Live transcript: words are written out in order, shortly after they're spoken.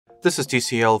This is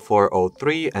TCL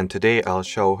 403 and today I'll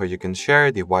show how you can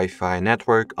share the Wi-Fi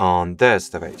network on this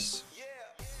device.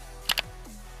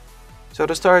 So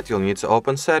to start, you'll need to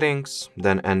open Settings,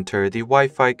 then enter the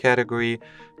Wi-Fi category,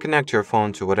 connect your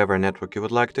phone to whatever network you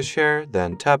would like to share,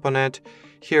 then tap on it.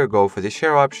 Here go for the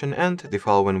share option, and the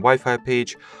following Wi-Fi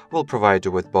page will provide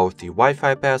you with both the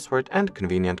Wi-Fi password and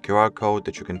convenient QR code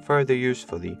that you can further use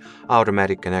for the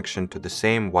automatic connection to the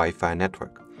same Wi-Fi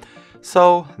network.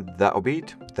 So that'll be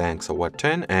it. Thanks for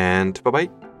watching and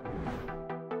bye-bye.